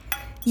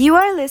You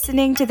are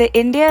listening to the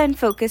India in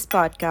Focus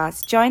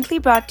podcast, jointly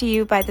brought to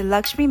you by the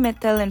Lakshmi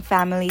Mittal and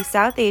Family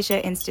South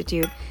Asia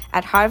Institute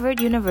at Harvard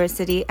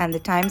University and the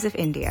Times of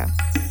India.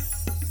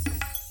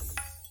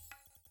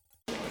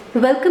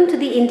 Welcome to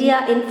the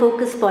India in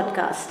Focus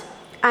podcast.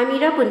 I'm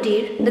Meera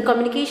Puntir, the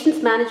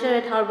Communications Manager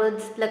at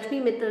Harvard's Lakshmi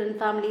Mittal and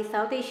Family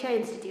South Asia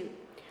Institute.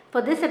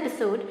 For this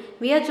episode,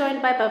 we are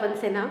joined by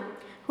Pawan,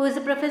 who is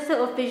a Professor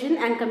of Vision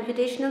and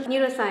Computational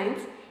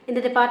Neuroscience in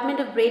the Department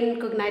of Brain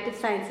and Cognitive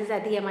Sciences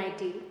at the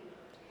MIT.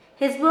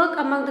 His work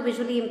among the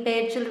visually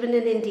impaired children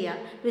in India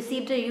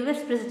received a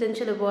US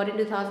Presidential Award in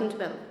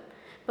 2012.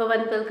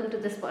 Pawan, welcome to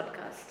this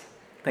podcast.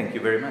 Thank you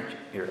very much,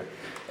 Meera.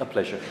 A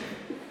pleasure.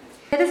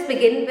 Let us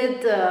begin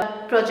with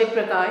Project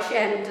Prakash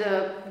and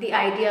the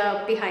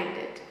idea behind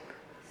it.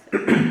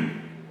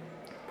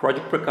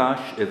 Project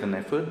Prakash is an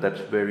effort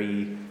that's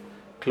very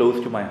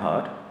close to my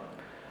heart.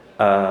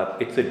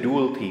 It's a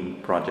dual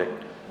theme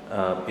project.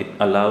 It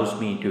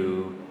allows me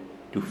to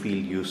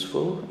feel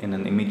useful in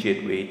an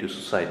immediate way to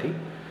society,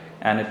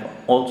 and it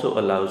also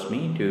allows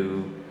me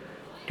to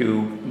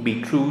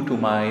be true to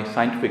my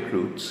scientific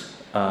roots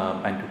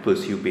and to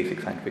pursue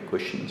basic scientific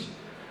questions.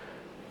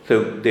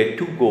 So there are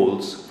two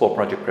goals for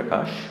Project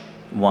Prakash.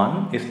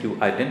 One is to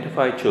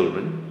identify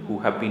children who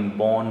have been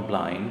born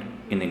blind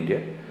in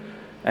India,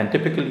 and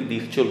typically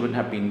these children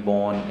have been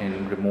born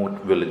in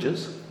remote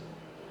villages.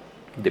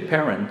 The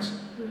parents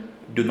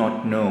do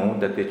not know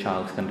that their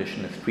child's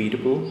condition is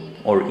treatable,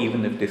 or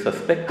even if they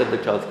suspect that the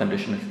child's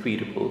condition is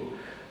treatable,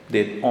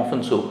 they're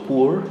often so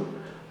poor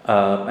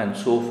and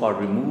so far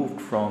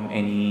removed from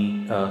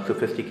any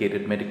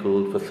sophisticated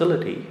medical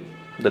facility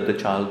that the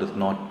child does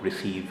not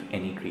receive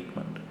any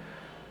treatment.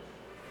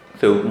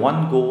 So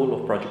one goal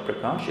of Project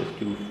Prakash is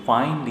to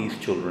find these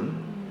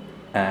children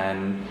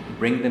and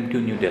bring them to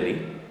New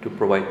Delhi to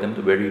provide them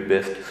the very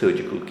best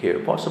surgical care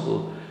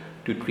possible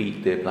to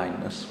treat their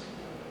blindness.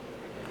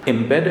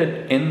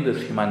 Embedded in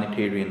this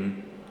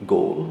humanitarian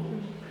goal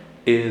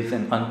is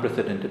an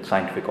unprecedented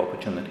scientific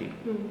opportunity,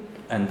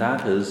 and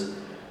that is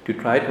to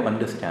try to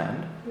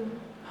understand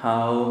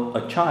how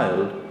a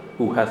child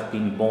who has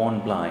been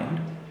born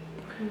blind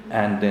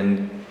and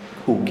then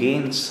who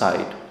gains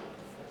sight,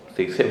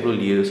 say several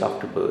years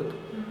after birth,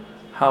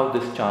 how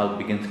this child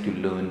begins to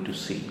learn to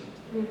see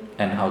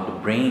and how the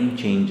brain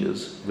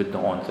changes with the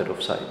onset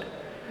of sight.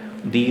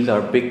 These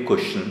are big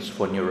questions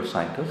for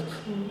neuroscientists,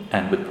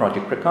 and with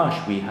Project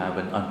Prakash we have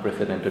an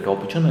unprecedented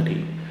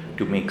opportunity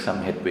to make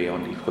some headway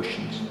on these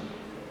questions.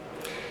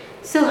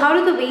 So how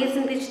do the ways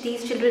in which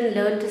these children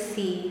learn to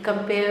see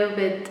compare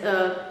with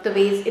the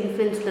ways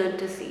infants learn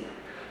to see?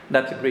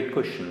 That's a great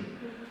question,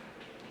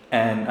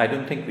 and I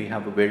don't think we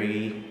have a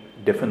very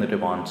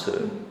definitive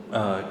answer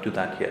to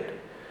that yet.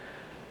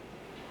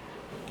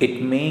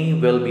 It may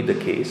well be the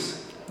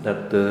case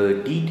that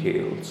the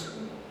details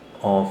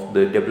of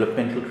the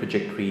developmental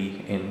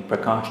trajectory in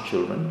Prakash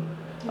children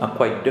are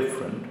quite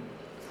different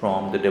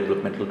from the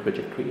developmental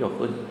trajectory of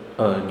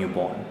a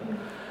newborn.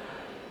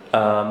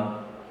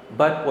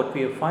 But what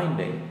we are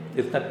finding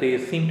is that there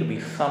seem to be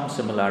some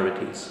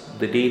similarities.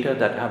 The data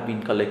that have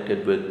been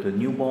collected with the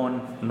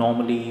newborn,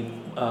 normally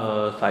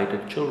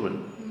sighted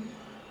children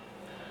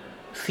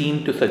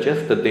seem to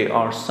suggest that there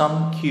are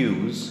some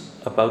cues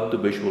about the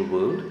visual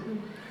world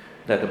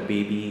that a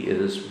baby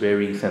is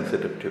very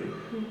sensitive to.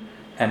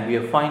 And we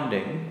are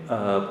finding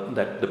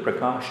that the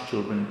Prakash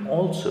children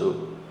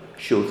also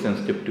show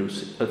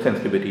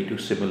sensitivity to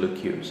similar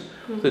cues.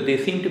 So there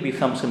seem to be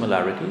some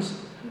similarities,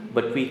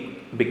 but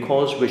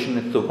because vision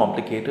is so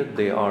complicated,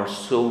 there are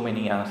so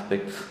many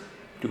aspects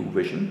to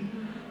vision,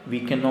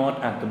 we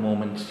cannot at the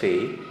moment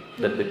say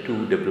that the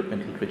two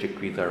developmental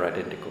trajectories are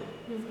identical.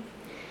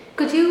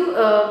 Could you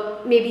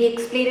maybe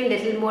explain a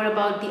little more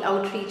about the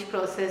outreach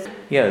process?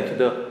 Yeah, so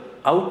the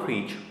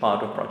outreach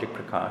part of Project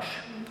Prakash,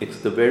 it's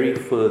the very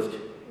first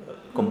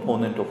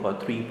component of our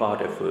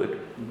three-part effort,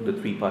 the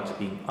three parts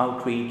being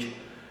outreach,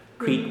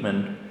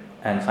 treatment,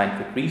 and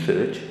scientific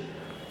research.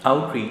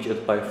 Outreach is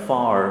by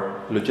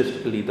far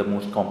logistically the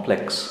most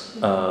complex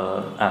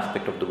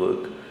aspect of the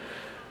work.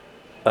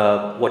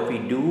 What we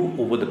do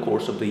over the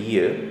course of the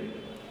year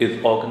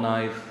is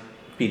organize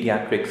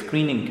pediatric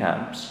screening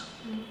camps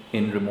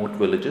in remote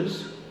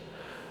villages,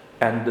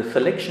 and the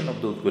selection of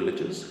those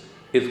villages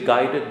is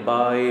guided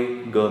by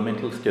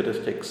governmental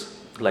statistics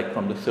like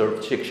from the Sarv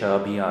Shiksha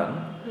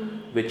Abhiyan,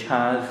 which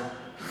has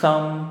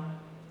some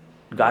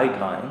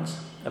guidelines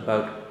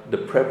about the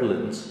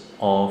prevalence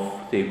of,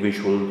 say,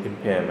 visual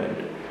impairment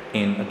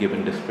in a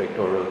given district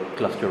or a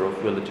cluster of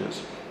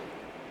villages.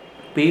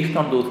 Based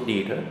on those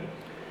data,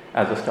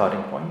 as a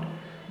starting point,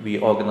 we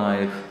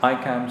organize eye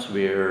camps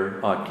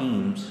where our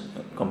teams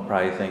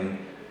comprising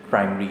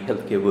primary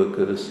healthcare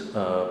workers,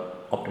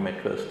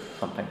 optometrists,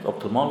 sometimes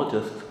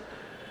ophthalmologists,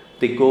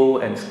 they go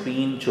and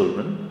screen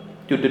children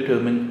to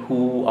determine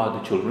who are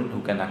the children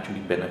who can actually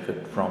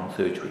benefit from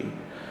surgery.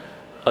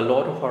 A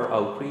lot of our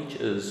outreach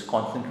is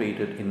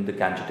concentrated in the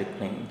Gangetic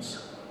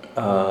Plains.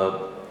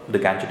 The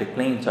Gangetic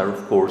Plains are,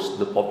 of course,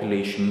 the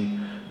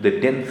population,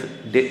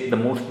 the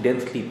most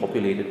densely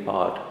populated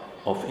part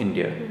of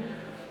India.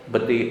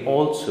 but they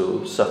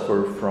also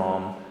suffer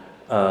from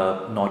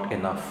not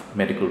enough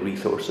medical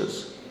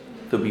resources.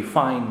 So we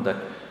find that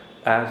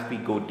as we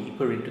go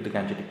deeper into the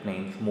Gangetic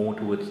Plains, more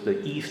towards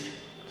the east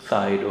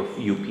side of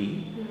UP,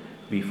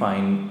 we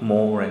find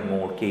more and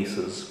more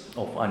cases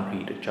of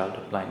untreated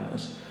childhood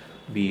blindness.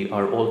 We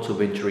are also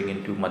venturing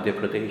into Madhya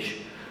Pradesh.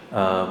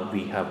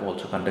 We have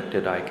also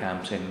conducted eye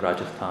camps in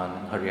Rajasthan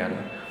and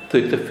Haryana. So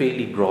it's a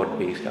fairly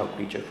broad-based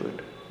outreach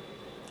effort.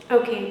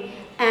 Okay,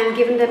 and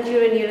given that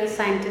you're a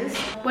neuroscientist,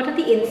 what are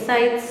the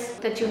insights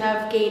that you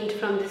have gained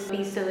from this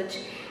research,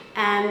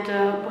 and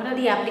what are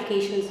the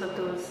applications of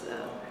those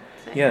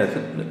science? Yeah, it's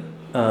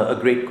a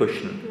great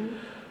question.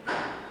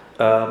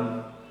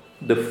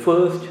 The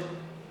first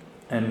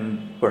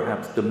and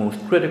perhaps the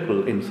most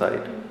critical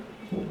insight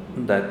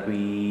that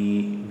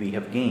we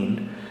have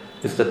gained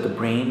is that the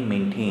brain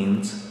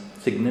maintains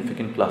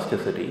significant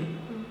plasticity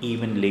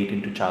even late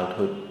into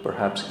childhood,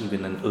 perhaps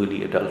even in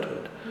early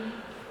adulthood.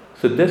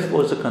 So this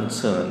was a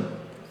concern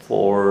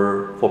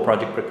for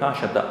Project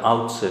Prakash at the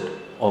outset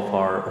of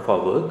our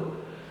work.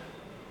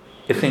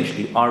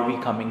 Essentially, are we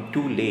coming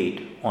too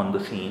late on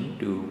the scene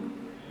to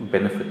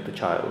benefit the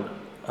child?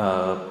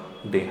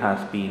 There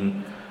has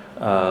been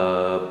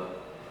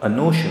a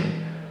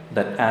notion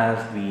that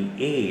as we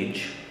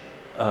age,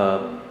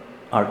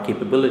 our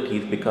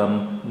capabilities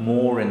become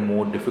more and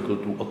more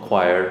difficult to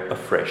acquire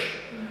afresh.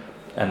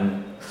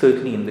 And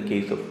certainly in the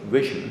case of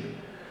vision,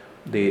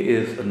 there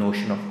is a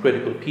notion of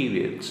critical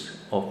periods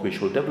of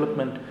visual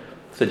development,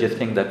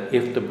 suggesting that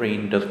if the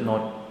brain does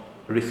not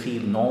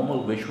receive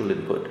normal visual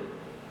input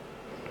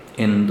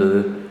in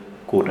the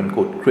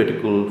quote-unquote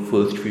critical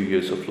first few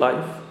years of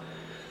life,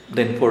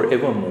 then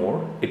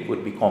forevermore it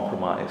would be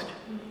compromised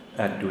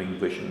at doing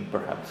vision,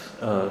 perhaps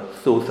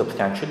so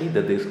substantially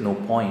that there's no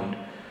point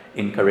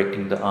in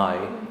correcting the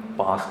eye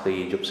past the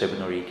age of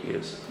 7 or 8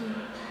 years.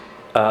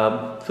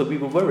 So we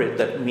were worried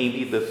that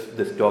maybe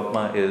this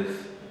dogma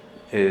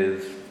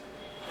is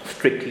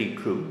strictly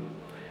true,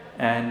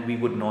 and we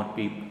would not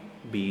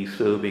be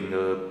serving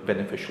a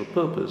beneficial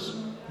purpose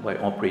by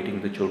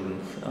operating the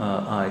children's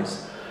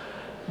eyes.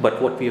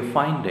 But what we are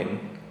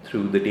finding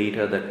through the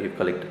data that we've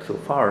collected so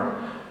far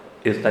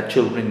is that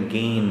children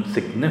gain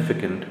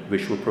significant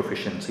visual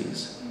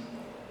proficiencies,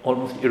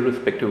 almost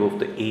irrespective of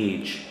the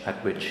age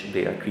at which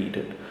they are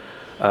treated.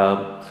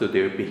 So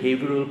their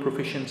behavioral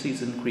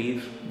proficiencies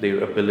increase,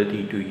 their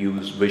ability to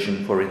use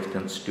vision, for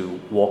instance, to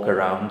walk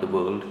around the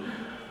world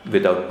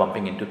without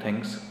bumping into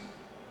things,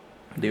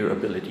 their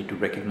ability to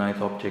recognize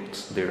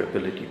objects, their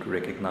ability to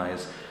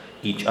recognize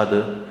each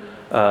other,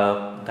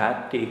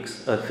 that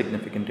takes a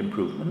significant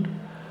improvement.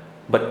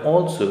 But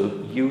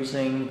also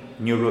using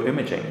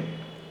neuroimaging,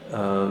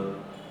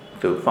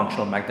 so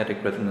functional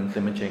magnetic resonance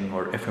imaging,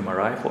 or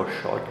fMRI for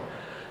short,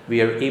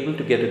 we are able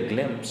to get a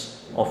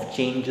glimpse of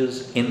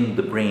changes in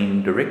the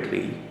brain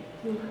directly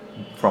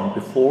from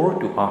before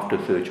to after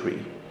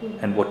surgery.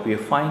 And what we are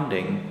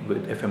finding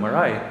with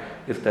fMRI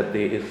is that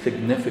there is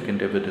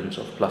significant evidence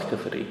of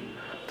plasticity.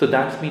 So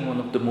that's been one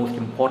of the most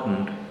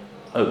important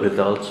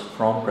results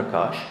from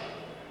Prakash,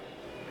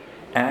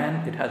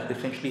 and it has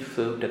essentially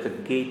served as a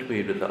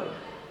gateway result.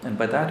 And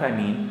by that I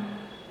mean,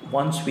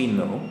 once we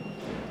know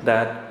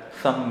that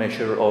some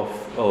measure of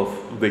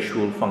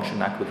visual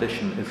function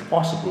acquisition is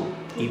possible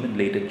even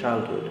late in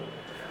childhood,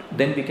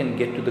 then we can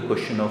get to the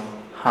question of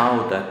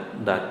how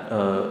that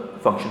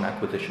function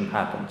acquisition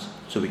happens.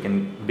 So we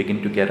can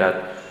begin to get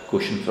at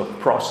questions of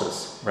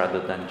process rather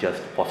than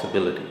just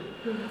possibility.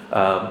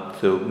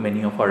 So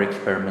many of our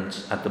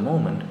experiments at the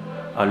moment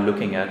are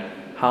looking at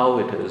how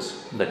it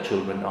is that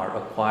children are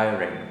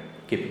acquiring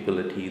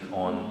capabilities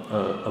on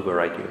a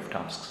variety of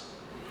tasks.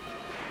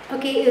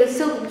 Okay,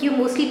 so you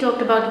mostly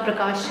talked about the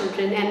Prakash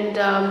children and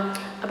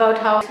about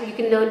how you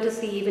can learn to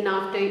see even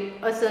after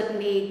a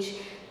certain age.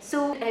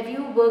 So have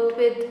you worked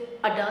with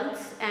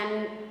adults,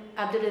 and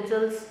have the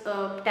results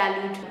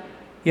tallied?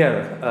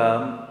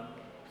 Yeah,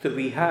 so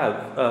we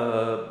have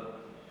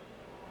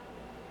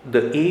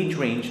the age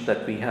range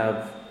that we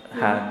have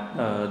had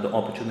the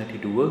opportunity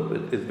to work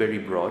with is very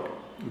broad.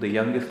 The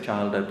youngest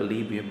child I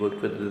believe we have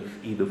worked with is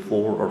either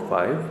 4 or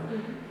 5,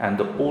 and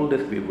the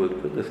oldest we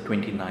worked with is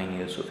 29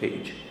 years of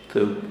age,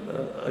 so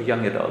a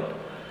young adult.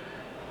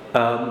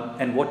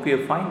 And what we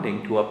are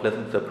finding, to our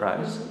pleasant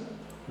surprise,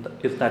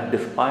 is that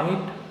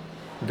despite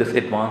this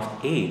advanced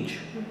age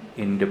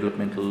in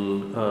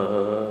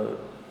developmental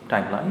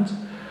timelines,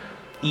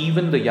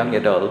 even the young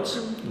adults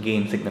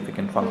gain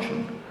significant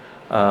function.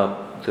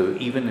 So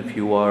even if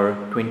you are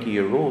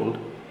 20-year-old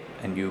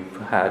and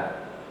you've had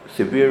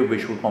severe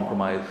visual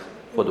compromise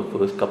for the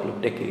first couple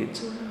of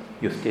decades,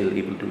 you're still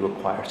able to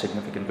acquire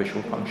significant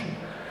visual function.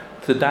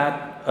 So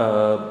that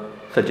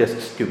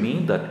suggests to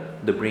me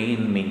that the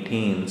brain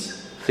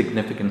maintains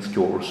significant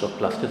stores of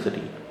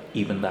plasticity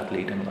even that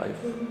late in life.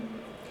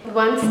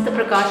 Once the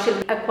Prakash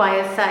children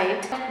acquire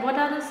sight, what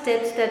are the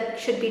steps that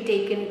should be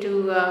taken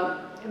to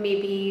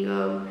maybe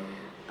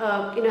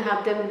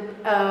have them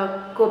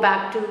go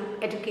back to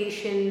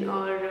education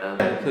or?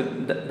 So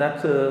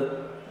that's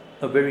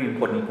a very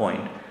important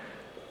point.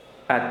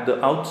 at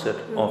the outset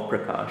of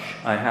Prakash,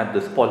 I had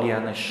this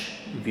Pollyannish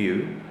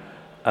view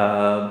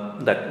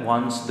that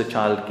once the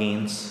child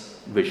gains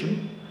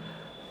vision,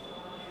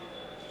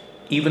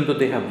 even though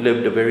they have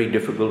lived a very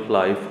difficult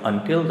life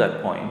until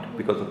that point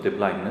because of their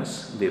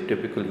blindness, they've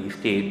typically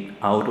stayed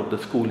out of the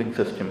schooling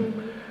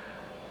system.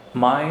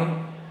 My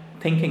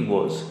thinking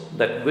was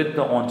that with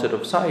the onset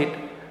of sight,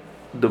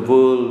 the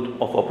world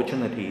of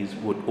opportunities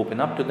would open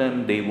up to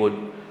them. They would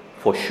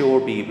for sure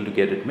be able to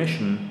get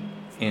admission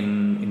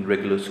in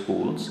regular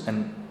schools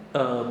and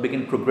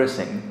begin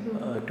progressing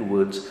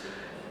towards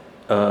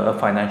a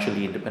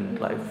financially independent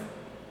life.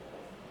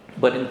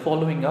 But in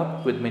following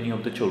up with many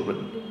of the children,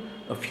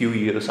 a few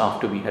years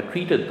after we had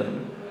treated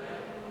them,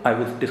 I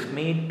was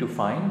dismayed to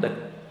find that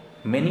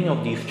many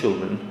of these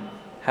children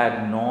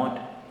had not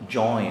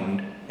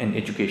joined an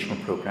educational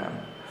program.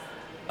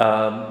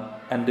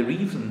 And the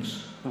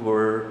reasons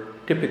were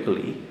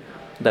typically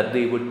that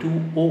they were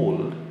too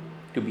old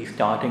to be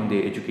starting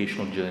their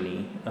educational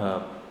journey.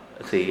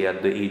 Say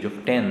at the age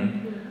of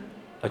 10,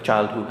 a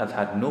child who has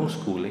had no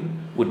schooling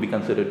would be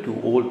considered too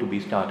old to be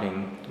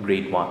starting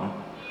grade 1.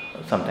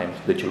 Sometimes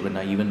the children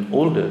are even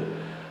older.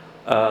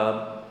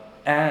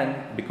 And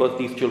because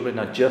these children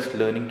are just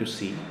learning to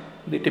see,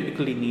 they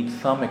typically need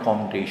some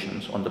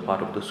accommodations on the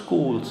part of the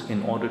schools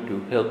in order to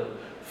help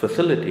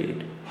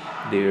facilitate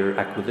their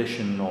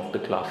acquisition of the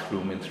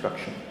classroom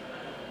instruction.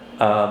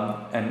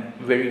 And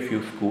very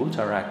few schools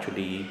are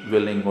actually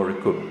willing or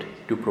equipped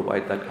to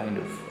provide that kind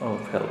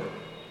of help.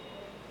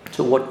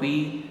 So what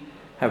we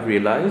have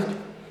realized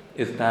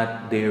is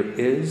that there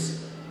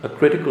is a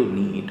critical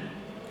need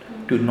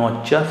to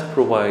not just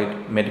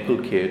provide medical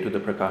care to the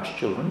Prakash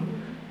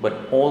children,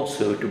 but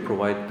also to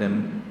provide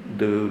them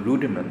the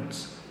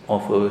rudiments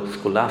of a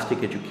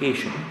scholastic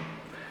education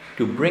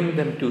to bring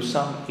them to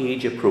some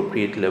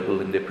age-appropriate level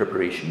in their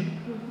preparation,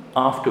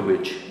 after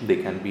which they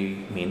can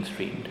be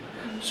mainstreamed.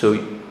 So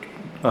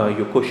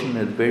your question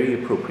is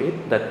very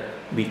appropriate, that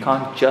we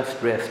can't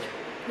just rest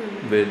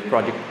with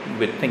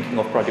thinking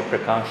of Project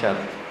Prakash as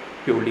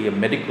purely a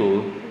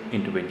medical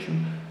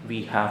intervention.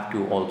 We have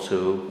to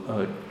also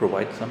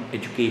provide some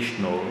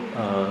educational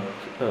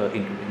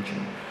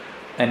intervention.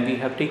 And we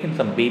have taken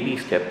some baby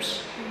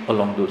steps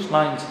along those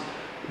lines.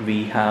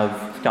 We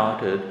have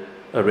started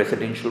a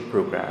residential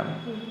program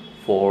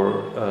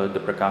for the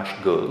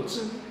Prakash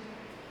girls.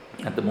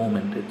 At the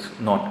moment it's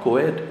not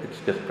co-ed, it's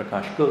just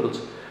Prakash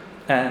girls.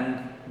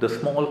 And the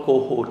small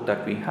cohort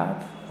that we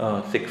have,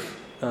 6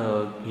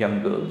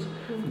 young girls,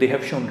 they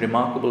have shown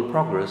remarkable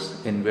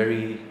progress in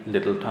very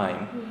little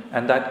time.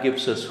 And that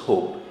gives us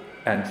hope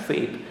and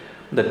faith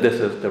that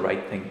this is the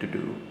right thing to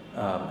do.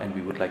 And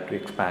we would like to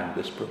expand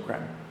this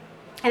program.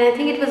 And I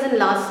think it was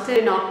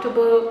in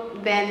October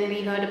when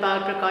we heard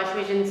about Prakash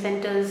Vision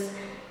Centers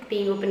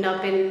being opened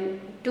up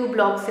in 2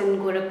 blocks in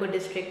Gorakhpur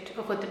district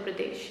of Uttar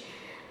Pradesh.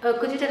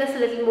 Could you tell us a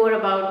little more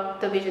about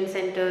the Vision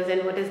Centers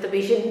and what is the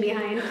vision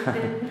behind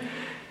them?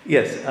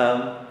 Yes,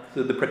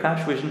 so the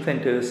Prakash Vision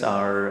Centers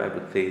are, I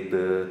would say,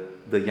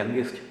 the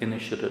youngest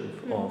initiative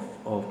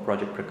of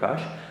Project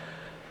Prakash.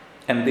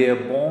 And they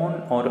are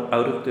born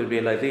out of the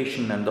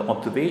realization and the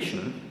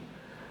observation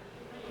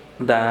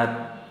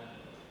that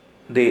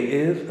there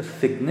is a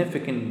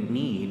significant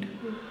need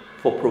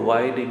for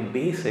providing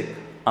basic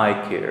eye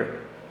care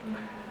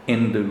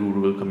in the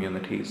rural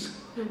communities.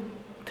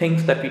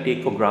 Things that we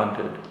take for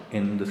granted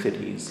in the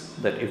cities,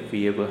 that if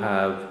we ever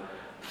have,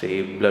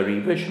 say, blurry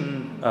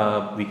vision,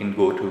 we can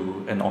go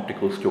to an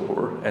optical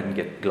store and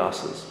get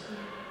glasses.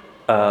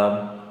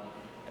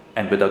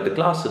 And without the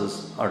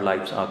glasses, our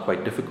lives are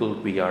quite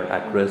difficult. We are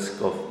at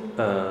risk of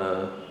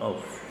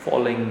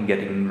falling,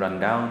 getting run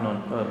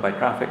down by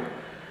traffic.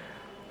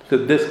 So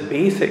this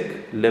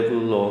basic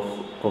level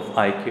of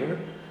eye care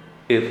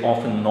is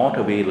often not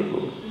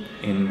available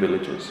in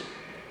villages.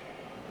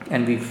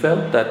 And we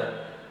felt that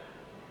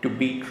to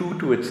be true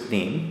to its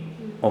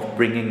name of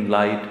bringing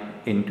light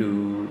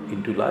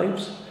into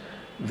lives,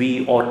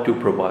 we ought to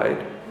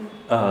provide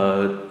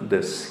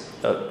this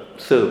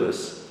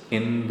service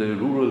in the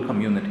rural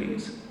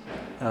communities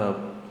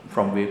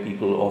from where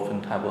people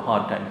often have a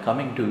hard time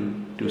coming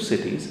to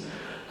cities.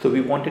 So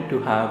we wanted to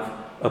have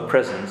a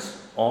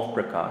presence of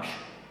Prakash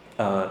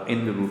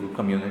in the rural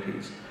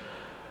communities.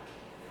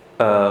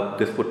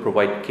 This would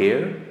provide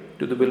care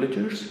to the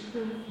villagers,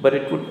 but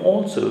it would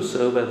also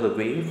serve as a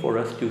way for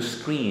us to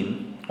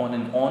screen on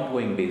an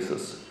ongoing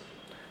basis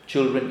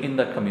children in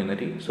that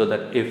community, so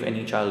that if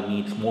any child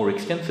needs more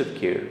extensive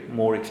care,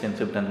 more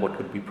extensive than what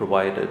could be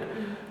provided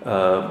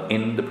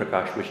in the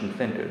Prakash Vision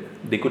Center,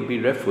 they could be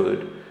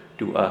referred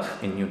to us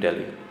in New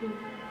Delhi.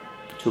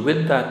 So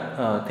with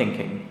that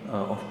thinking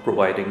of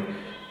providing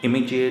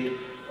immediate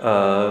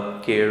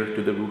care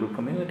to the rural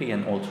community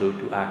and also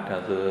to act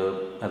as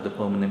a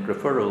permanent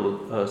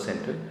referral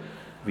center,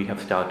 we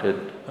have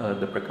started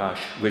the Prakash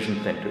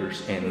Vision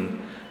Centers in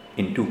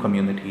 2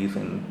 communities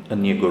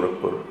near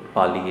Gorakhpur,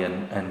 Pali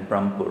and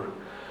Brahmpur.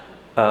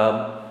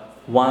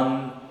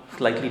 One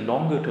slightly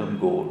longer term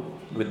goal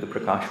with the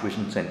Prakash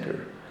Vision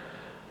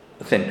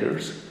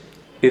Centers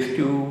is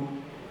to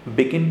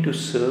begin to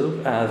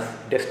serve as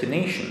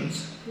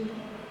destinations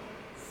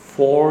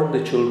for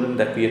the children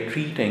that we are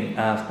treating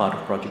as part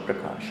of Project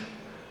Prakash.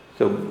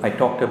 So I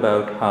talked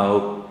about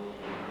how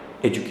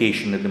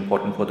education is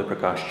important for the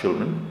Prakash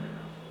children,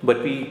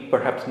 but we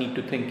perhaps need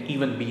to think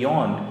even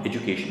beyond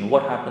education.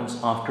 What happens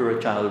after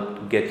a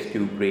child gets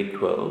to grade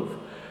 12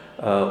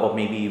 or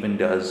maybe even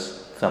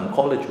does some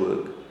college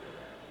work?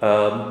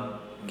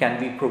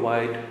 Can we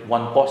provide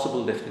one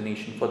possible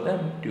destination for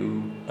them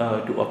to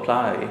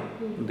apply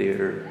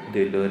their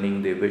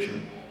learning, their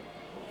vision?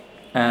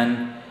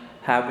 And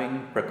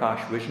having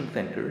Prakash Vision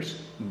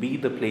Centers be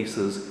the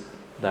places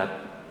that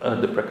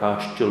the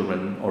Prakash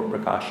children or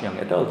Prakash young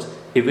adults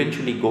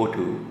eventually go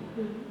to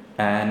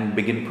and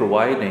begin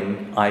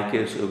providing eye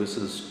care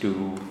services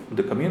to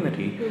the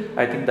community,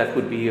 I think that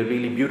would be a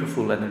really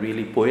beautiful and a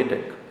really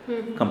poetic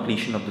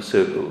completion of the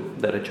circle,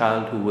 that a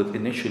child who was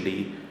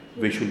initially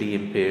visually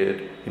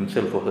impaired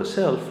himself or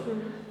herself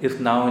is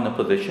now in a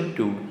position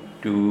to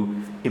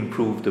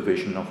improve the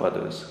vision of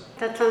others.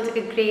 That sounds like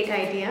a great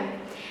idea.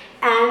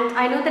 And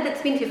I know that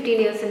it's been 15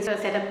 years since you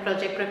set up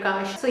Project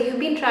Prakash. So you've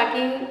been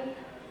tracking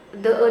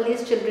the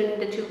earliest children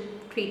that you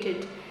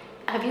treated.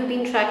 Have you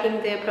been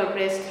tracking their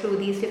progress through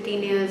these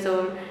 15 years,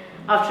 or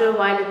after a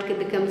while it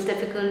becomes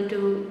difficult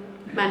to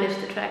manage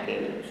the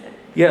tracking?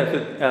 Yeah,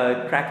 so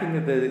tracking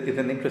is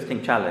an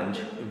interesting challenge.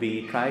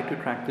 We try to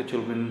track the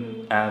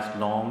children as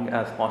long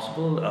as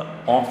possible.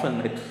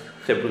 Often it's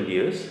several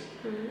years,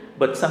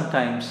 but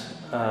sometimes,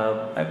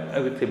 I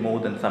would say more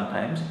than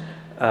sometimes,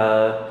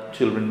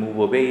 children move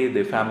away,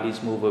 their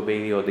families move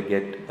away, or they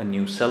get a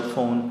new cell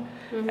phone,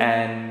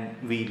 and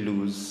we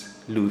lose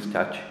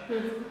touch.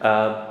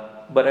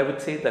 But I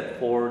would say that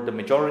for the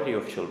majority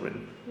of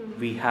children,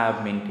 we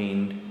have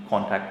maintained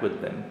contact with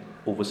them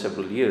over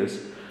several years.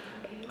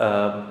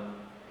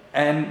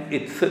 And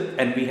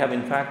we have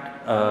in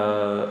fact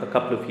a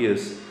couple of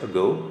years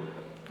ago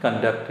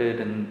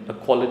conducted a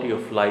quality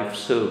of life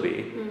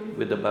survey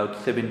with about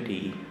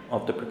 70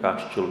 of the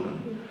Prakash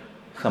children,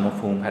 some of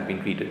whom had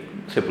been treated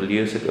several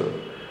years ago.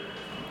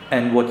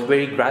 And what's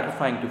very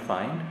gratifying to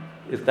find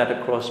is that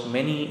across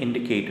many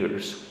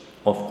indicators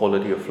of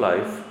quality of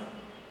life,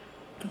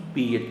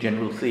 be it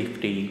general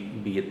safety,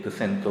 be it the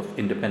sense of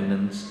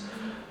independence,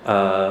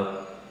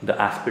 the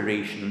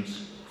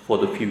aspirations for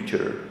the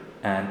future,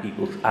 and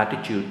people's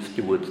attitudes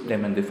towards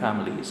them and their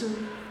families,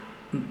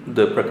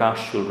 the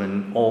Prakash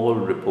children all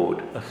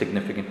report a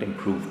significant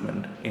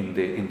improvement in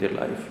their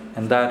life.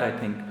 And that, I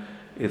think,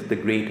 is the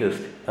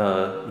greatest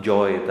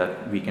joy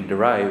that we can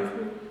derive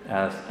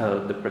as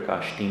the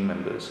Prakash team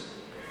members.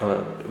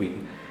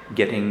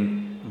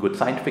 Getting good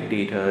scientific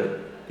data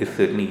is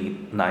certainly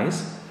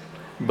nice,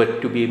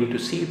 but to be able to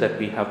see that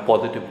we have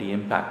positively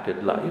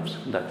impacted lives,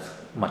 that's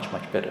much,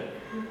 much better.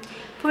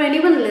 For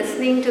anyone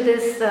listening to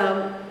this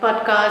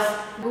podcast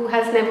who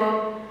has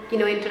never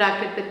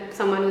interacted with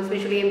someone who's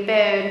visually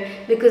impaired,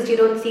 because you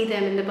don't see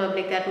them in the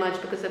public that much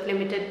because of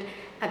limited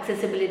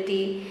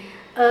accessibility,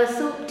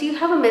 so do you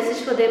have a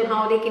message for them,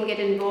 how they can get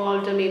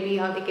involved, or maybe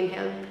how they can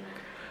help?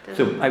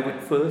 So I would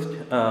first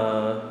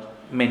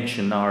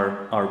mention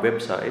our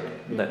website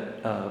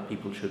that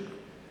people should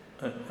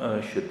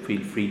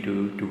feel free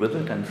to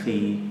visit and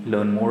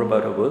learn more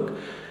about our work.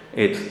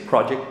 It's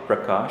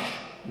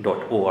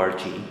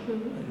projectprakash.org,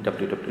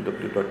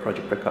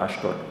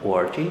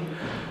 www.projectprakash.org.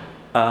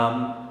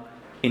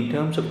 In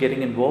terms of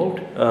getting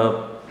involved,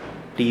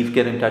 please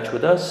get in touch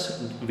with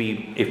us.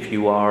 If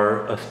you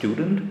are a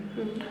student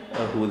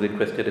who is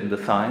interested in the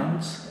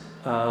science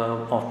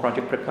of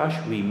Project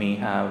Prakash, we may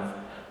have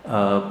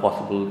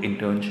possible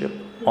internship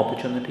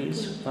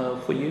opportunities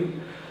for you.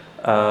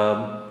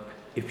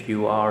 If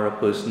you are a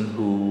person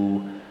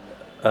who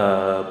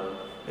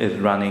is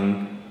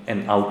running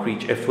an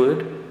outreach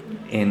effort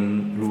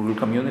in rural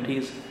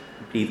communities,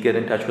 please get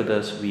in touch with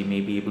us. We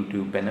may be able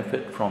to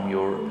benefit from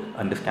your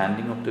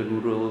understanding of the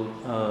rural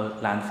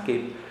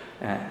landscape.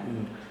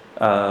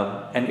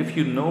 And if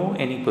you know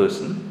any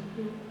person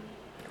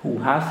who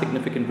has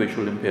significant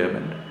visual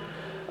impairment,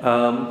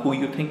 who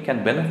you think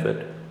can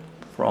benefit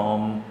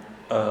from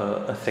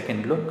a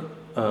second look,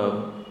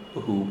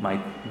 who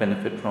might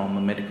benefit from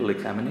a medical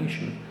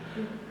examination,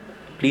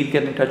 please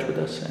get in touch with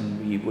us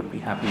and we would be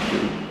happy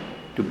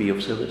to be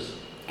of service.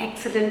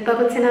 Excellent.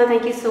 Pawan, Sinha,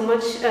 thank you so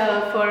much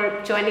for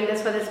joining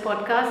us for this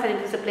podcast, and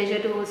it was a pleasure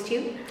to host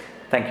you.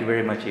 Thank you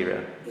very much,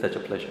 Ira. Such a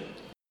pleasure.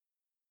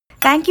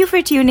 Thank you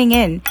for tuning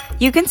in.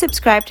 You can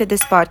subscribe to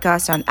this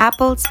podcast on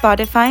Apple,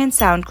 Spotify, and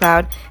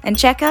SoundCloud, and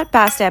check out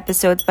past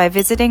episodes by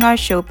visiting our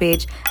show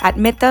page at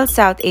Mittal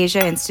South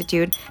Asia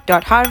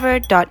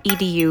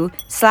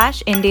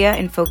Institute.harvard.edu/India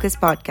in Focus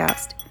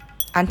podcast.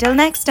 Until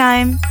next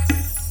time.